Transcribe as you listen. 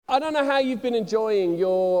I don't know how you've been enjoying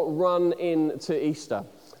your run into Easter.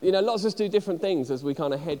 You know, lots of us do different things as we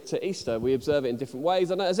kind of head to Easter. We observe it in different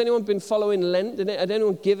ways. I know, has anyone been following Lent? Had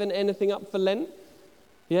anyone given anything up for Lent?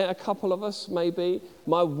 Yeah, a couple of us maybe.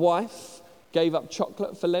 My wife gave up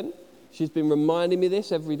chocolate for Lent. She's been reminding me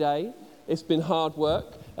this every day. It's been hard work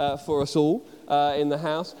for us all in the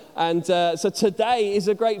house. And so today is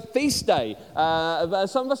a great feast day.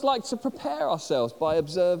 Some of us like to prepare ourselves by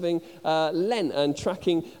observing Lent and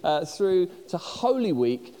tracking through to Holy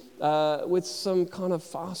Week with some kind of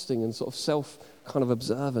fasting and sort of self kind of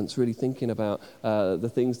observance, really thinking about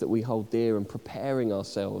the things that we hold dear and preparing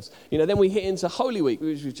ourselves. You know, then we hit into Holy Week,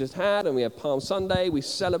 which we just had, and we have Palm Sunday. We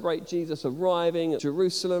celebrate Jesus arriving at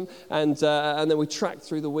Jerusalem, and then we track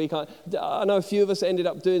through the week. I know a few of us ended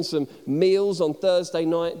up doing some meals on Thursday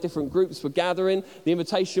night. Different groups were gathering. The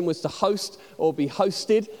invitation was to host or be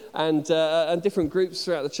hosted, and different groups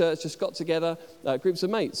throughout the church just got together, groups of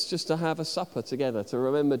mates, just to have a supper together, to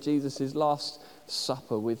remember Jesus' last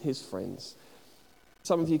supper with his friends.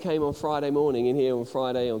 Some of you came on Friday morning in here on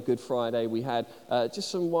Friday, on Good Friday. We had just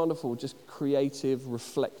some wonderful, just creative,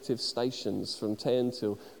 reflective stations from 10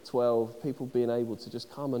 till 12. People being able to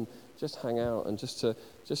just come and just hang out and just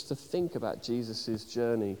to think about Jesus'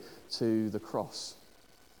 journey to the cross.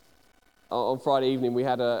 On Friday evening, we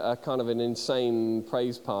had a kind of an insane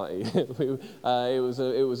praise party.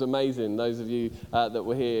 It was amazing. Those of you that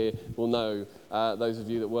were here will know. Those of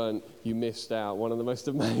you that weren't, you missed out. One of the most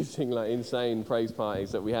amazing, insane praise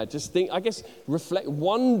parties that we had. Just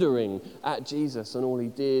wondering at Jesus and all he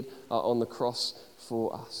did on the cross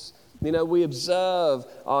for us. You know, we observe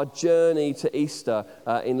our journey to Easter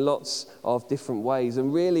in lots of different ways.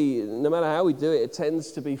 And really, no matter how we do it, it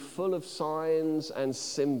tends to be full of signs and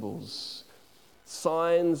symbols.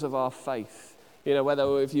 Signs of our faith. You know,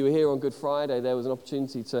 whether if you were here on Good Friday, there was an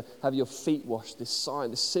opportunity to have your feet washed, this sign,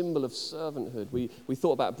 this symbol of servanthood. We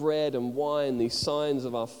thought about bread and wine, these signs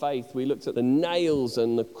of our faith. We looked at the nails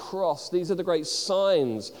and the cross. These are the great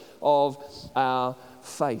signs of our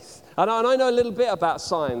faith. And I know a little bit about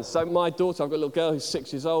signs. So my daughter, I've got a little girl who's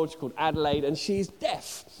 6 years old. She's called Adelaide, and she's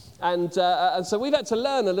deaf. And so we've had to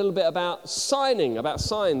learn a little bit about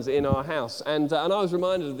signs in our house. And I was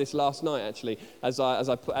reminded of this last night, actually, as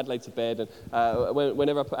I put Adelaide to bed. And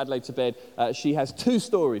whenever I put Adelaide to bed, she has 2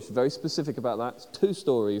 stories, very specific about that. It's 2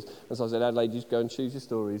 stories. And so I said, Adelaide, you just go and choose your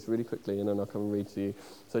stories really quickly, and then I'll come and read to you.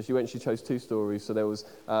 So she chose 2 stories. So there was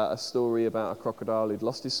a story about a crocodile who'd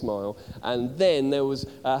lost his smile. And then there was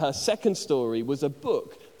her second story was a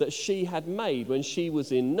book that she had made when she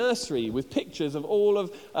was in nursery with pictures of all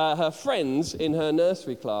of her friends in her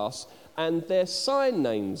nursery class and their sign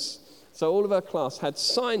names. So all of her class had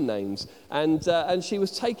sign names, and she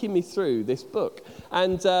was taking me through this book.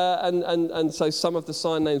 And so some of the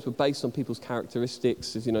sign names were based on people's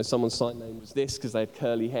characteristics. As you know, someone's sign name was this because they had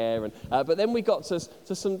curly hair. But then we got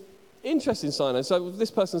to some interesting sign names. So this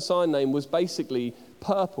person's sign name was basically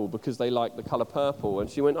purple because they liked the colour purple. And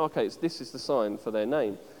she went, okay, this is the sign for their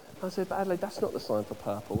name. I said, but Adelaide, that's not the sign for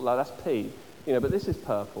purple. That's P, but this is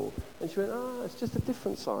purple. And she went, it's just a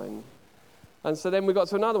different sign. And so then we got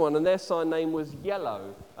to another one, and their sign name was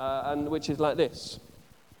yellow, and which is like this.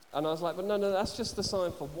 And I was like, but no, that's just the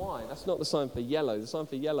sign for white. That's not the sign for yellow. The sign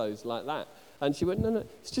for yellow is like that. And she went, no,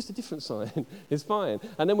 it's just a different sign. It's fine.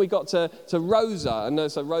 And then we got to Rosa,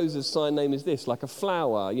 and so Rosa's sign name is this, like a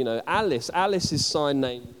flower. Alice's sign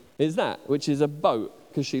name is that, which is a boat,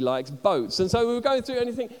 because she likes boats. And so we were going through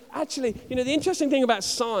anything. Actually, the interesting thing about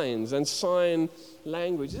signs and sign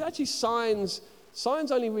language is actually signs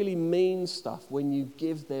only really mean stuff when you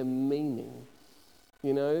give them meaning.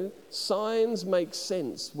 Signs make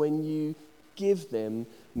sense when you give them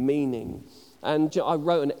meaning. And I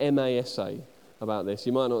wrote an MA essay about this.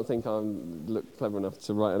 You might not think I look clever enough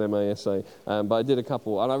to write an MA essay, but I did a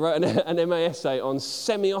couple. And I wrote an MA essay on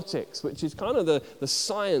semiotics, which is kind of the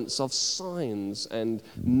science of signs and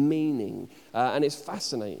meaning. And it's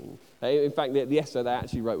fascinating. In fact, the essay that I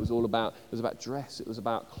actually wrote was about dress. It was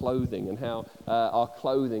about clothing and how our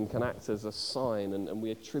clothing can act as a sign, and we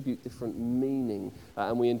attribute different meaning,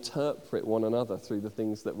 and we interpret one another through the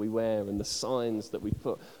things that we wear and the signs that we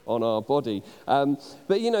put on our body.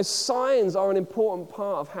 But signs are an important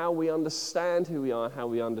part of how we understand who we are and how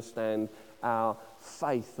we understand our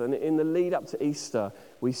faith. And in the lead up to Easter,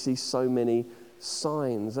 we see so many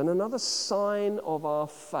signs. And another sign of our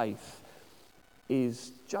faith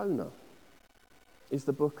is Jonah, is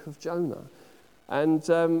the book of Jonah. And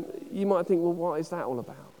you might think, well, what is that all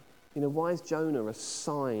about? Why is Jonah a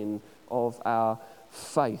sign of our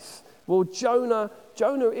faith? Well, Jonah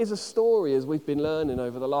is a story, as we've been learning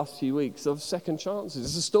over the last few weeks, of second chances.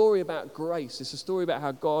 It's a story about grace. It's a story about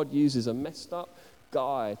how God uses a messed up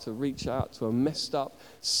guy to reach out to a messed up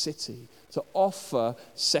city, to offer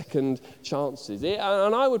second chances.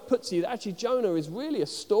 And I would put to you that actually Jonah is really a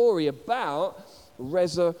story about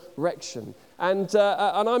resurrection. And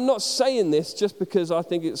I'm not saying this just because I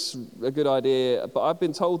think it's a good idea, but I've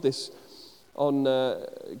been told this on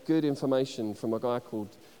good information from a guy called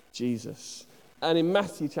Jesus. And in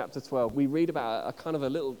Matthew chapter 12, we read about a kind of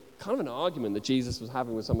an argument that Jesus was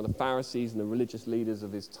having with some of the Pharisees and the religious leaders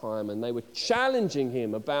of his time, and they were challenging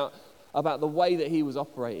him about the way that he was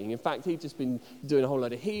operating. In fact, he'd just been doing a whole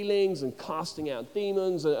load of healings and casting out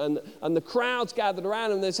demons, and the crowds gathered around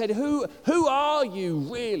him and they said, who are you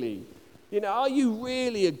really? Are you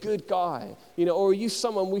really a good guy? Or are you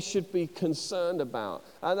someone we should be concerned about?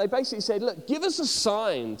 And they basically said, look, give us a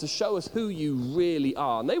sign to show us who you really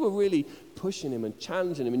are. And they were really pushing him and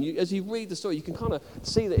challenging him. And as you read the story, you can kind of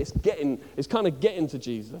see that it's kind of getting to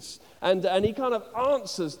Jesus. And he kind of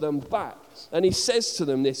answers them back. And he says to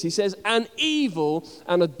them this. He says, an evil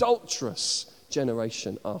and adulterous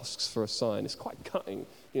generation asks for a sign. It's quite cutting,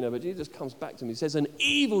 but Jesus comes back to him. He says, an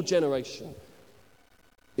evil generation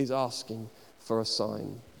is asking for a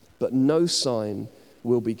sign, but no sign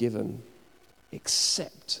will be given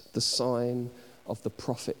except the sign of the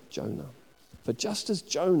prophet Jonah. For just as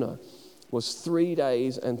Jonah was 3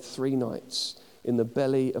 days and 3 nights in the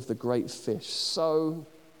belly of the great fish, so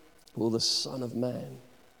will the Son of Man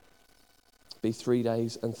be 3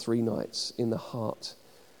 days and 3 nights in the heart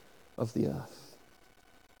of the earth.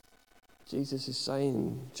 Jesus is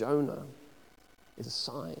saying Jonah is a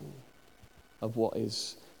sign of what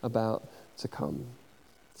is about to come.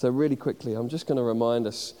 So really quickly, I'm just going to remind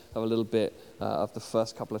us of a little bit of the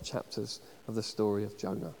first couple of chapters of the story of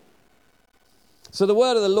Jonah. So the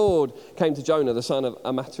word of the Lord came to Jonah, the son of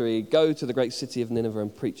Amittai, go to the great city of Nineveh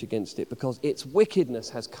and preach against it, because its wickedness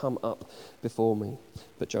has come up before me.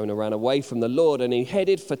 But Jonah ran away from the Lord and he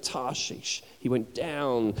headed for Tarshish. He went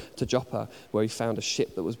down to Joppa, where he found a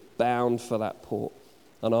ship that was bound for that port.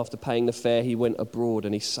 And after paying the fare, he went abroad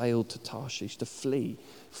and he sailed to Tarshish to flee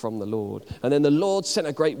from the Lord. And then the Lord sent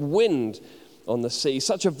a great wind on the sea.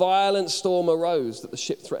 Such a violent storm arose that the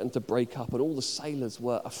ship threatened to break up, and all the sailors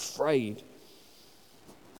were afraid.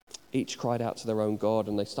 Each cried out to their own God,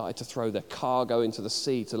 and they started to throw their cargo into the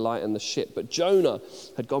sea to lighten the ship. But Jonah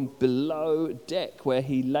had gone below deck, where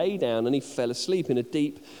he lay down and he fell asleep in a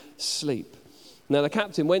deep sleep. Now the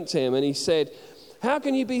captain went to him and he said, how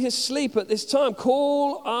can you be asleep at this time?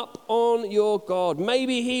 Call up on your God.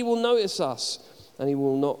 Maybe he will notice us and he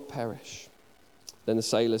will not perish. Then the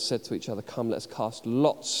sailors said to each other, come, let's cast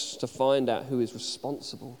lots to find out who is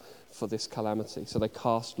responsible for this calamity. So they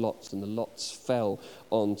cast lots, and the lots fell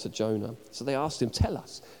onto Jonah. So they asked him, tell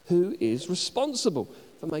us, who is responsible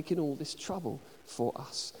for making all this trouble for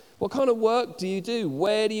us? What kind of work do you do?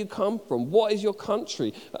 Where do you come from? What is your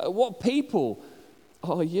country? What people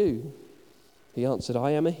are you? He answered,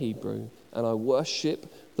 I am a Hebrew, and I worship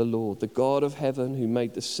the Lord, the God of heaven, who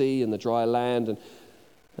made the sea and the dry land.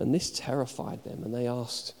 And this terrified them, and they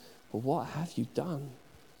asked, well, what have you done?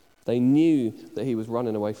 They knew that he was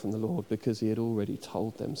running away from the Lord because he had already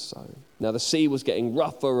told them so. Now the sea was getting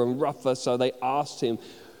rougher and rougher, so they asked him,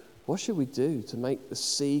 what should we do to make the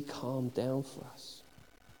sea calm down for us?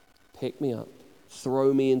 Pick me up,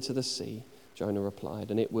 throw me into the sea, Jonah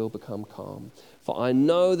replied, and it will become calm. For I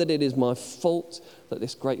know that it is my fault that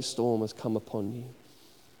this great storm has come upon you.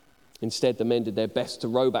 Instead, the men did their best to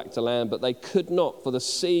row back to land, but they could not, for the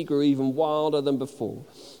sea grew even wilder than before.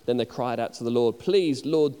 Then they cried out to the Lord, please,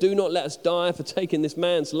 Lord, do not let us die for taking this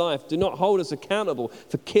man's life. Do not hold us accountable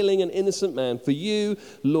for killing an innocent man. For you,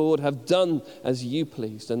 Lord, have done as you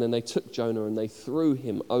pleased. And then they took Jonah and they threw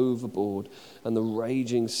him overboard, and the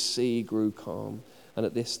raging sea grew calm. And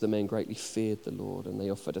at this, the men greatly feared the Lord, and they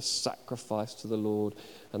offered a sacrifice to the Lord,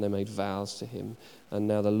 and they made vows to him. And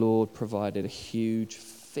now the Lord provided a huge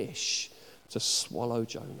fish to swallow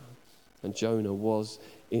Jonah. And Jonah was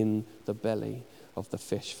in the belly of the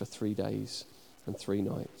fish for 3 days and 3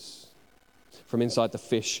 nights. From inside the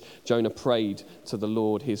fish, Jonah prayed to the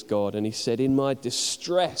Lord his God, and he said, in my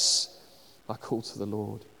distress, I called to the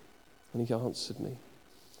Lord, and he answered me.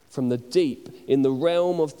 From the deep, in the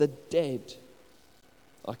realm of the dead,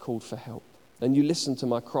 I called for help, and you listened to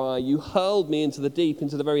my cry. You hurled me into the deep,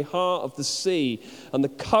 into the very heart of the sea, and the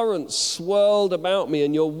currents swirled about me,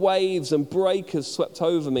 and your waves and breakers swept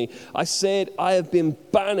over me. I said, I have been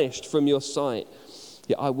banished from your sight,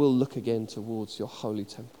 yet I will look again towards your holy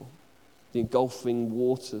temple. The engulfing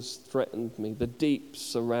waters threatened me. The deep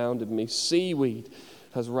surrounded me. Seaweed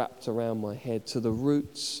has wrapped around my head. To the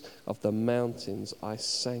roots of the mountains I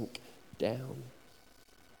sank down.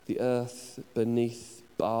 The earth beneath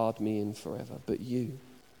barred me in forever. But you,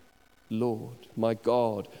 Lord, my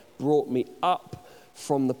God, brought me up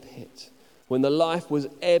from the pit. When the life was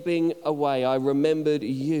ebbing away, I remembered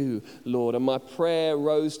you, Lord, and my prayer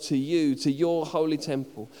rose to you, to your holy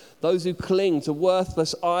temple. Those who cling to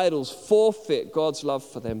worthless idols forfeit God's love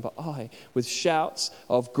for them, but I, with shouts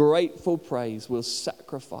of grateful praise, will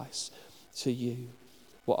sacrifice to you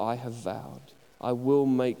what I have vowed. I will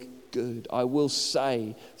make good. I will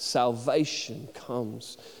say, salvation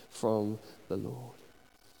comes from the Lord.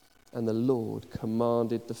 And the Lord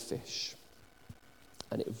commanded the fish,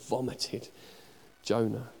 and it vomited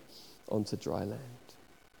Jonah onto dry land.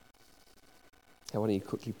 Now, why don't you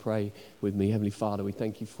quickly pray with me? Heavenly Father, we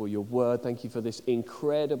thank you for your word. Thank you for this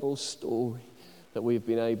incredible story that we've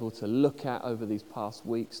been able to look at over these past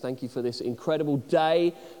weeks. Thank you for this incredible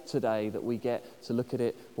day today that we get to look at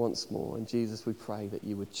it once more. And Jesus, we pray that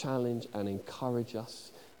you would challenge and encourage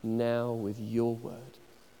us now with your word.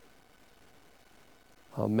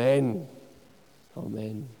 Amen.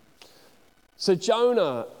 Amen. So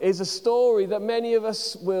Jonah is a story that many of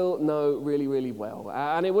us will know really, really well.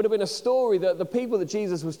 And it would have been a story that the people that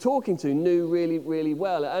Jesus was talking to knew really, really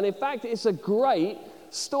well. And in fact, it's a great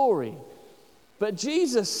story. But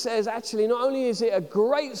Jesus says, actually, not only is it a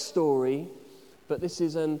great story, but this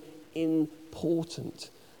is an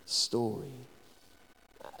important story.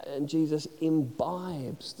 And Jesus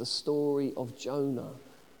imbibes the story of Jonah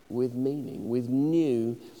with meaning, with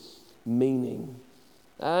new meaning.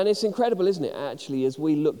 And it's incredible, isn't it, actually, as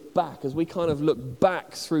we look back, as we kind of look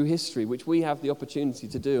back through history, which we have the opportunity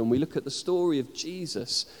to do, and we look at the story of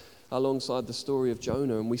Jesus alongside the story of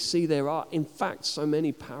Jonah, and we see there are, in fact, so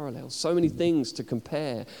many parallels, so many things to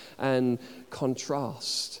compare and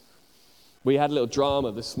contrast. We had a little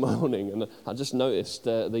drama this morning, and I just noticed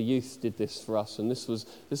the youth did this for us, and this was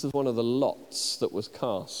one of the lots that was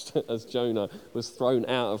cast as Jonah was thrown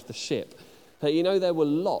out of the ship. But you know, there were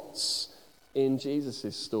lots in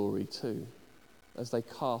Jesus' story too, as they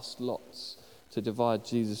cast lots to divide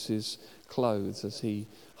Jesus' clothes as he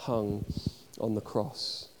hung on the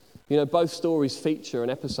cross. You know, both stories feature an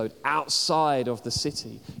episode outside of the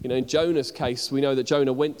city. You know, in Jonah's case, we know that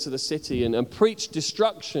Jonah went to the city and preached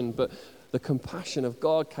destruction, but the compassion of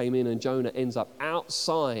God came in and Jonah ends up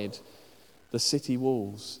outside the city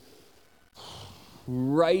walls,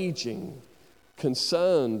 raging,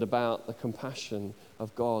 concerned about the compassion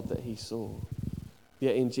of God that he saw.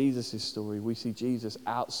 Yet in Jesus' story, we see Jesus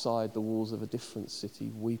outside the walls of a different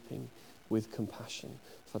city, weeping with compassion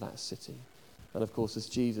for that city. And of course, as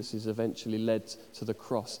Jesus is eventually led to the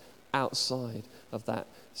cross outside of that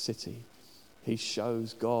city, he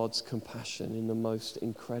shows God's compassion in the most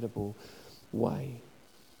incredible way.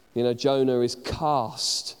 You know, Jonah is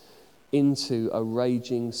cast into a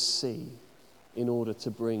raging sea in order to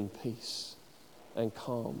bring peace and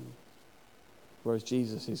calm, whereas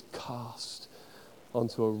Jesus is cast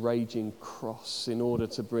onto a raging cross in order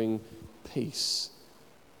to bring peace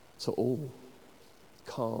to all,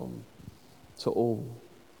 calm to all.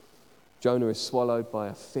 Jonah is swallowed by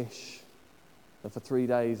a fish, and for 3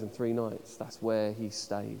 days and 3 nights, that's where he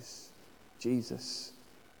stays. Jesus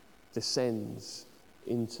descends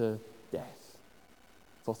into death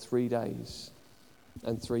for 3 days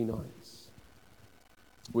and 3 nights.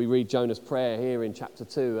 We read Jonah's prayer here in chapter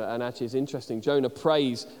 2, and actually it's interesting. Jonah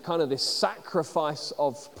prays kind of this sacrifice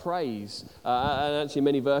of praise. And actually in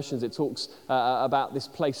many versions it talks about this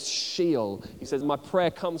place, Sheol. He says, my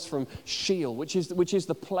prayer comes from Sheol, which is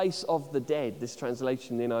the place of the dead. This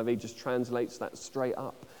translation in the NIV just translates that straight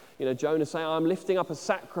up. You know, Jonah saying, I'm lifting up a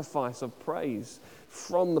sacrifice of praise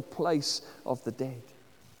from the place of the dead.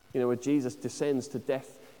 You know, where Jesus descends to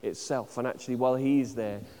death itself, and actually while he's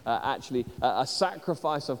there, a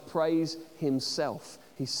sacrifice of praise himself,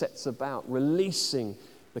 he sets about releasing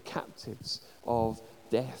the captives of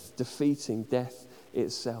death, defeating death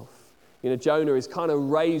itself. You know, Jonah is kind of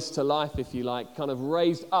raised to life, if you like, kind of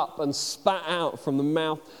raised up and spat out from the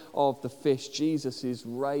mouth of the fish. Jesus is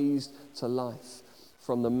raised to life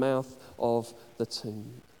from the mouth of the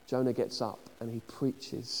tomb. Jonah gets up and he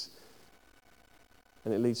preaches,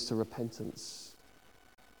 and it leads to repentance.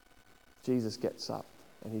 Jesus gets up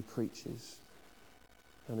and he preaches,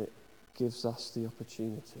 and it gives us the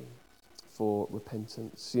opportunity for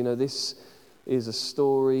repentance. You know, this is a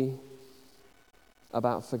story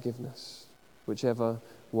about forgiveness, whichever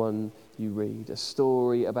one you read. A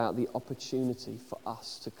story about the opportunity for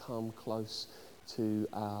us to come close to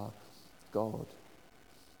our God.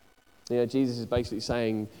 Jesus is basically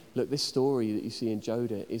saying, look, this story that you see in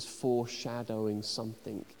Jonah is foreshadowing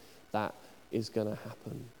something that is going to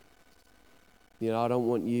happen. I don't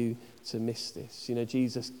want you to miss this.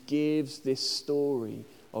 Jesus gives this story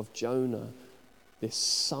of Jonah, this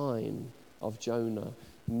sign of Jonah,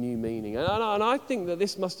 new meaning. And I think that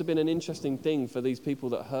this must have been an interesting thing for these people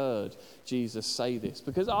that heard Jesus say this,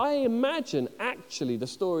 because I imagine actually the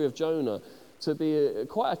story of Jonah to be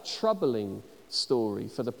quite a troubling story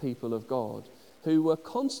for the people of God, who were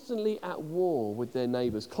constantly at war with their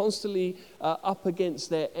neighbors, constantly up against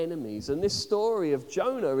their enemies. And this story of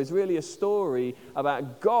Jonah is really a story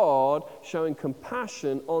about God showing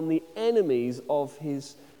compassion on the enemies of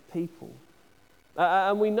his people.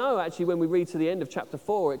 And we know actually when we read to the end of chapter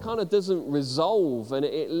 4, it kind of doesn't resolve, and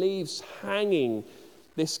it leaves hanging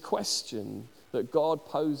this question that God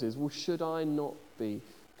poses. Well, should I not be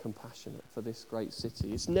compassionate for this great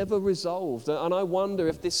city? It's never resolved. And I wonder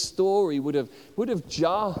if this story would have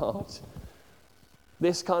jarred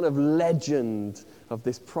this kind of legend of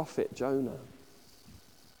this prophet Jonah.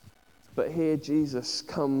 But here Jesus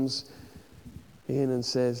comes in and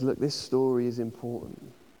says, look, this story is important,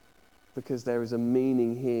 because there is a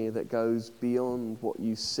meaning here that goes beyond what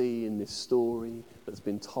you see in this story that's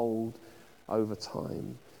been told over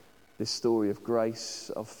time. This story of grace,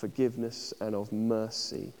 of forgiveness, and of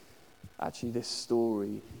mercy. Actually, this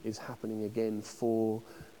story is happening again for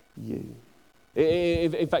you.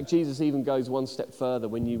 In fact, Jesus even goes one step further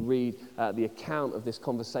when you read the account of this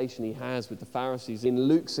conversation he has with the Pharisees. In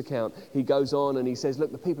Luke's account, he goes on and he says,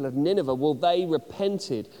 look, the people of Nineveh, well, they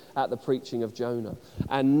repented at the preaching of Jonah.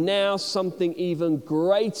 And now something even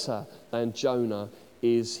greater than Jonah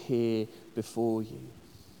is here before you.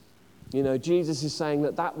 Jesus is saying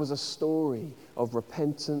that was a story of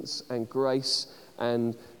repentance and grace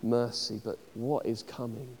and mercy. But what is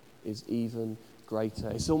coming is even greater.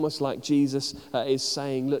 It's almost like Jesus is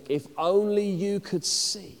saying, look, if only you could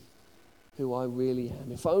see who I really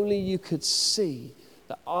am. If only you could see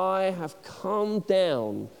that I have come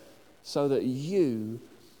down so that you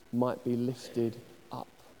might be lifted up.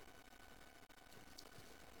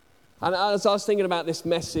 And as I was thinking about this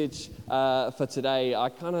message for today, I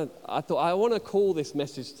thought I want to call this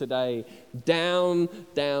message today, down,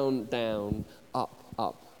 down, down, up,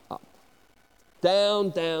 up, up. Down,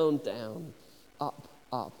 down, down, up,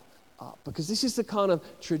 up, up. Because this is the kind of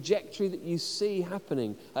trajectory that you see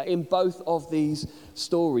happening in both of these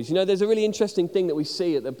stories. There's a really interesting thing that we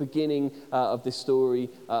see at the beginning of this story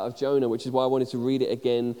of Jonah, which is why I wanted to read it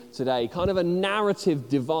again today. Kind of a narrative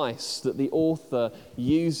device that the author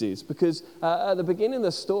uses. Because at the beginning of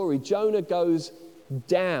the story, Jonah goes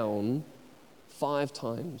down 5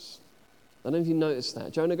 times. I don't know if you noticed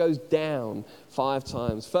that. Jonah goes down 5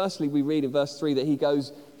 times. Firstly, we read in verse 3 that he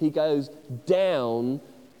goes down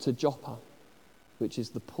to Joppa, which is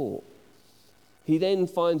the port. He then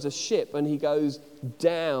finds a ship and he goes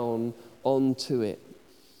down onto it.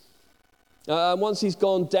 Once he's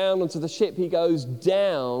gone down onto the ship, he goes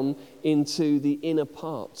down into the inner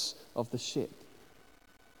parts of the ship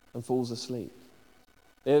and falls asleep.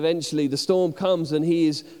 Eventually, the storm comes and he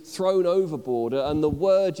is thrown overboard. And the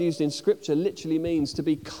word used in Scripture literally means to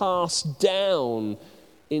be cast down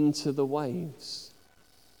into the waves.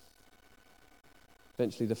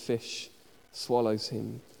 Eventually, the fish swallows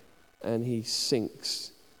him and he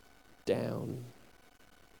sinks down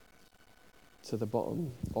to the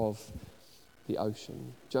bottom of the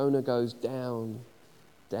ocean. Jonah goes down,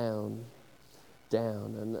 down,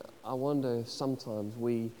 down. And I wonder if sometimes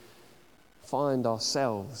we find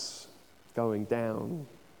ourselves going down,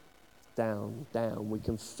 down, down. We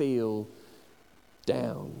can feel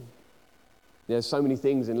down. There's so many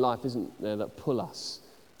things in life, isn't there, that pull us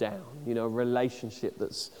down. A relationship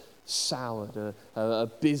that's soured, a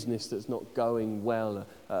business that's not going well,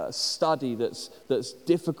 a study that's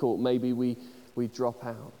difficult, maybe we drop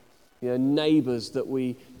out. Neighbors that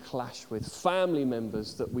we clash with, family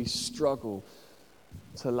members that we struggle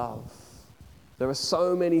to love. There are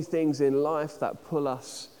so many things in life that pull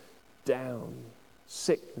us down.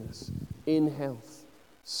 Sickness, ill health,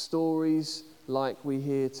 stories like we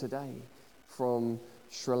hear today from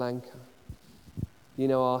Sri Lanka.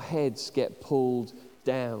 Our heads get pulled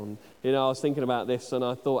down. I was thinking about this and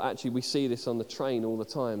I thought actually we see this on the train all the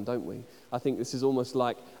time, don't we? I think this is almost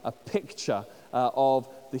like a picture of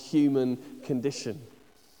the human condition.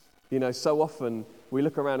 So often we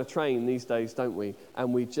look around a train these days, don't we?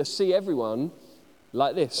 And we just see everyone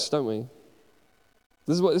like this, don't we?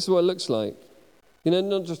 This is what it looks like.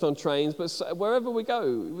 Not just on trains, but wherever we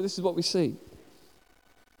go, this is what we see.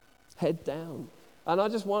 Head down. And I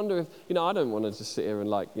just wonder if, I don't want to just sit here and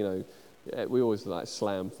Yeah, we always like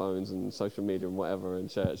slam phones and social media and whatever in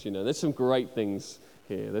church. There's some great things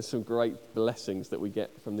here. There's some great blessings that we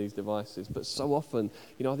get from these devices. But so often,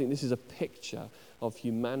 I think this is a picture of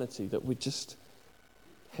humanity that we just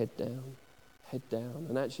head down.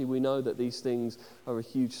 And actually we know that these things are a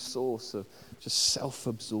huge source of just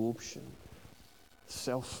self-absorption,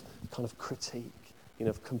 self kind of critique,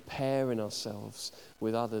 of comparing ourselves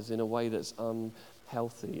with others in a way that's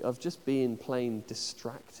unhealthy, of just being plain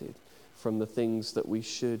distracted from the things that we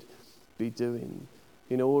should be doing.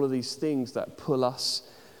 All of these things that pull us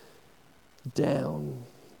down,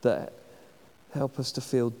 that help us to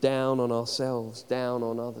feel down on ourselves, down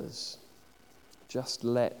on others, just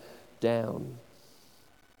let down.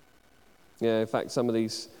 In fact, some of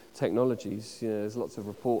these technologies, there's lots of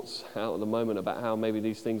reports out at the moment about how maybe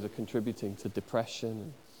these things are contributing to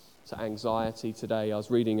depression, to anxiety today. I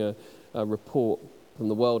was reading a report from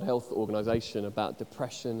the World Health Organization about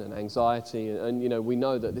depression and anxiety, and we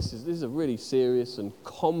know that this is a really serious and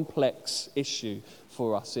complex issue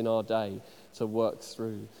for us in our day to work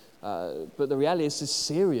through. But the reality is it's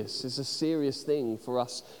serious. It's a serious thing for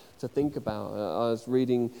us to think about. I was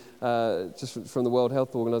reading just from the World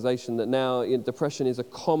Health Organization that now depression is a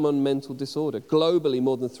common mental disorder. Globally,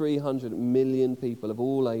 more than 300 million people of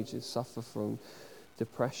all ages suffer from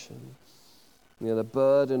depression. The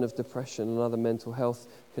burden of depression and other mental health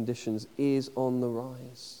conditions is on the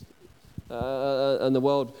rise. And the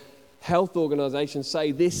World Health Organization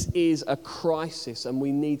say this is a crisis and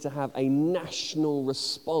we need to have a national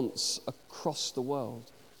response across the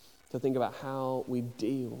world to think about how we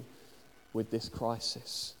deal with this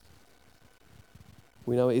crisis.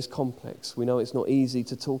 We know it is complex. We know it's not easy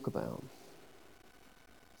to talk about.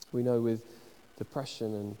 We know with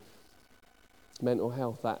depression and mental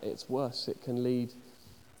health that it's worse. It can lead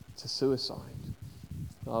to suicide.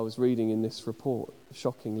 I was reading in this report,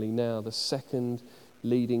 shockingly now, the second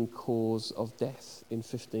leading cause of death in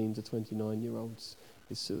 15 to 29-year-olds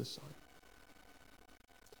is suicide.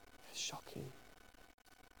 It's shocking.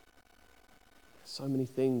 So many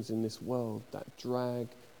things in this world that drag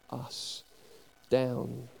us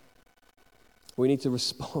down. We need to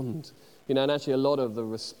respond. And actually a lot of the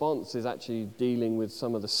response is actually dealing with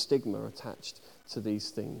some of the stigma attached to these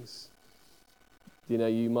things.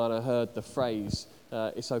 You might have heard the phrase,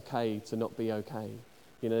 it's okay to not be okay.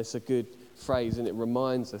 It's a good phrase and it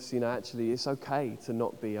reminds us, actually it's okay to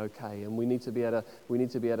not be okay, and we need to be able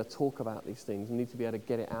to talk about these things. We need to be able to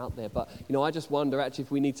get it out there. But I just wonder actually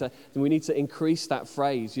if we need to increase that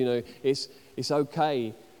phrase. It's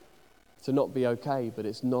okay to not be okay, but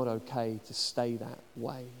it's not okay to stay that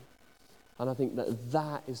way. And I think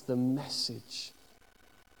that is the message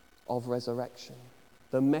of resurrection,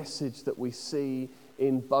 the message that we see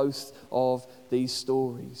in both of these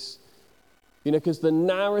stories. Because the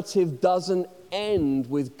narrative doesn't end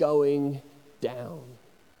with going down.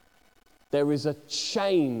 There is a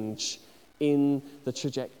change in the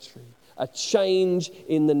trajectory, a change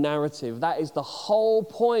in the narrative. That is the whole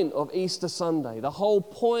point of Easter Sunday. The whole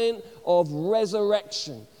point of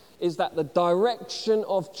resurrection is that the direction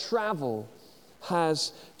of travel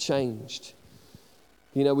has changed.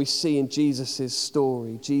 We see in Jesus'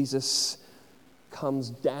 story, Jesus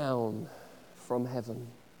comes down from heaven.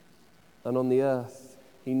 And on the earth,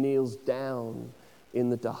 he kneels down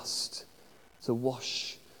in the dust to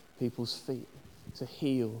wash people's feet, to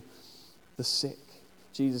heal the sick.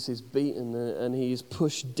 Jesus is beaten and he is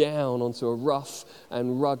pushed down onto a rough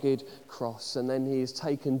and rugged cross. And then he is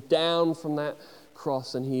taken down from that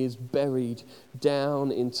cross and he is buried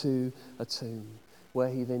down into a tomb, where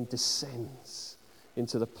he then descends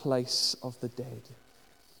into the place of the dead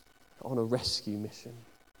on a rescue mission.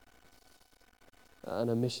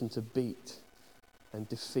 And a mission to beat and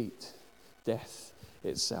defeat death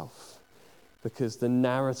itself. Because the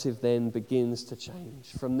narrative then begins to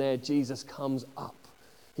change. From there, Jesus comes up.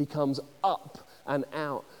 He comes up and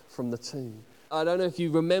out from the tomb. I don't know if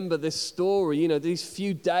you remember this story, these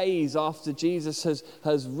few days after Jesus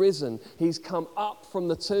has risen, he's come up from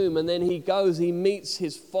the tomb, and then he meets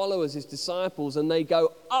his followers, his disciples, and they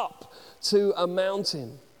go up to a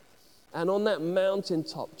mountain. And on that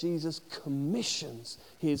mountaintop, Jesus commissions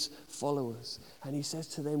his followers. And he says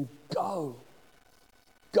to them, go.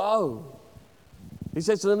 He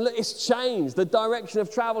says to them, look, it's changed. The direction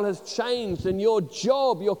of travel has changed. And your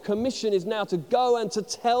job, your commission is now to go and to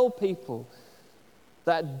tell people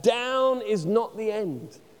that down is not the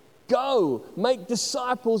end. Go, make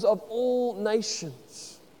disciples of all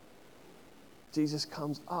nations. Jesus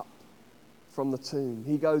comes up from the tomb.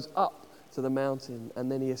 He goes up to the mountain, and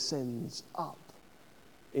then he ascends up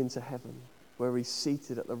into heaven, where he's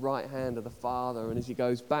seated at the right hand of the Father. And as he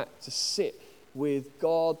goes back to sit with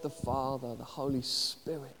God the Father, the Holy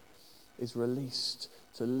Spirit is released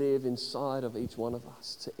to live inside of each one of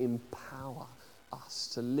us, to empower us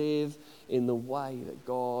to live in the way that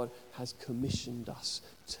God has commissioned us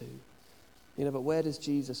to. But where does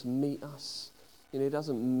Jesus meet us? He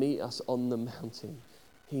doesn't meet us on the mountain.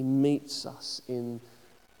 He meets us in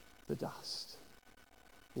the dust.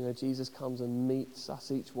 Jesus comes and meets us,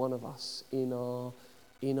 each one of us, in our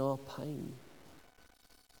pain.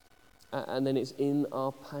 And then it's in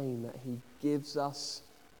our pain that he gives us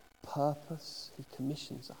purpose, he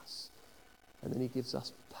commissions us, and then he gives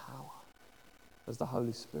us power as the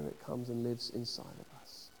Holy Spirit comes and lives inside of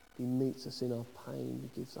us. He meets us in our pain,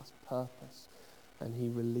 he gives us purpose, and he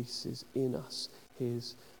releases in us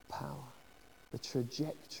his power. The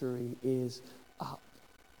trajectory is up.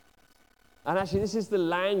 And actually, this is the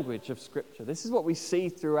language of Scripture. This is what we see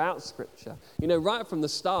throughout Scripture. Right from the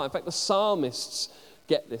start. In fact, the psalmists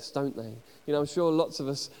get this, don't they? I'm sure lots of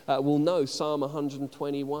us will know Psalm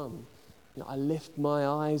 121. I lift my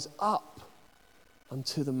eyes up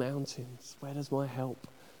unto the mountains. Where does my help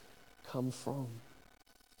come from?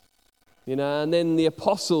 And then the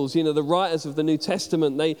apostles, the writers of the New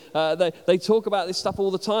Testament, they talk about this stuff all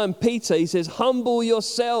the time. Peter, he says, humble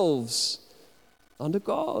yourselves under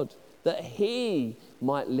God, that he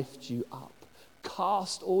might lift you up.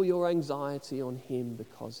 Cast all your anxiety on him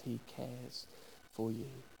because he cares for you.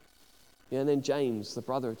 And then James, the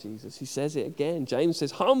brother of Jesus, he says it again. James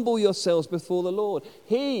says, humble yourselves before the Lord.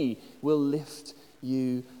 He will lift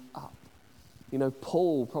you up.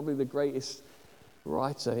 Paul, probably the greatest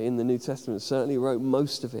writer in the New Testament, certainly wrote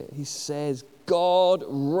most of it. He says, God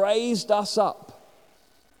raised us up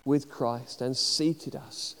with Christ and seated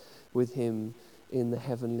us with him in the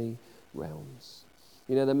heavenly realms.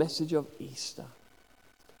 The message of Easter,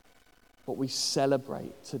 what we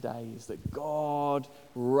celebrate today, is that God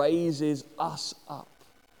raises us up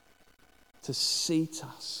to seat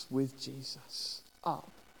us with Jesus.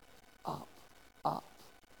 Up, up, up.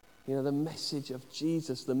 The message of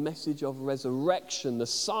Jesus, the message of resurrection, the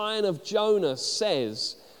sign of Jonah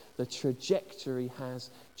says the trajectory has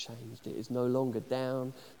changed. It is no longer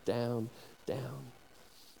down, down, down,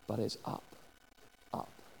 but it's up, up,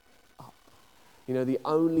 up. The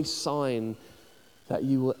only sign that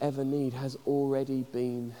you will ever need has already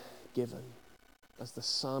been given as the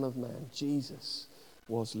Son of Man, Jesus,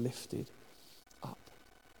 was lifted up.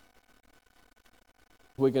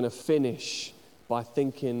 We're going to finish by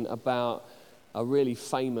thinking about a really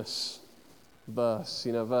famous verse,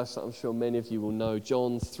 a verse that I'm sure many of you will know,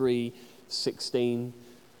 John 3:16,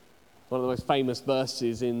 one of the most famous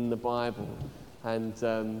verses in the Bible. And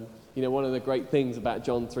one of the great things about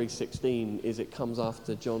John 3:16 is it comes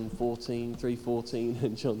after John 3:14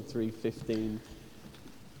 and John 3:15.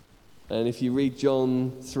 And if you read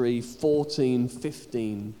John 3:14,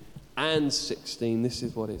 15 and 16, this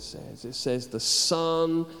is what it says. It says, the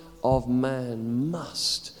Son of Man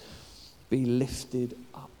must be lifted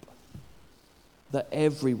up, that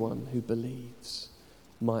everyone who believes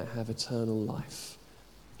might have eternal life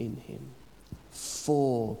in him.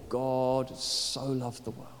 For God so loved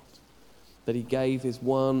the world that he gave his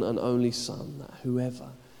one and only Son, that whoever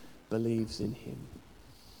believes in him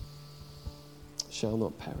shall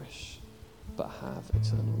not perish, but have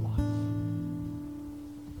eternal life.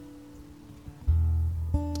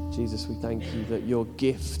 Jesus, we thank you that your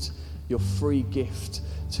gift, your free gift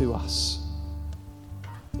to us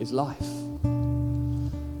is life.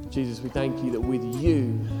 Jesus, we thank you that with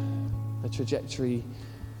you, the trajectory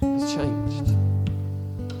has changed.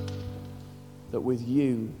 That with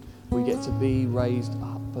you, we get to be raised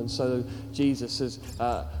up. And so, Jesus,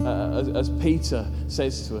 as Peter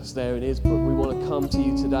says to us there in his book, we want to come to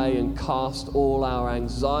you today and cast all our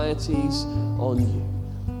anxieties on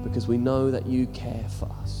you, because we know that you care for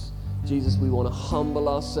us. Jesus, we want to humble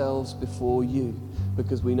ourselves before you,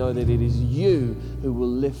 because we know that it is you who will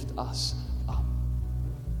lift us up.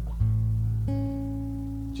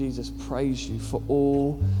 Jesus, praise you for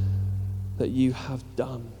all that you have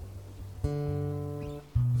done,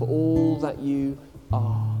 for all that you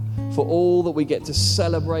are, for all that we get to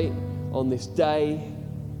celebrate on this day,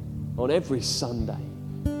 on every Sunday,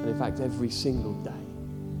 and in fact every single day.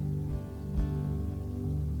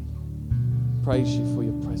 Praise you for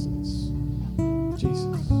your presence,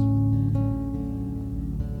 Jesus.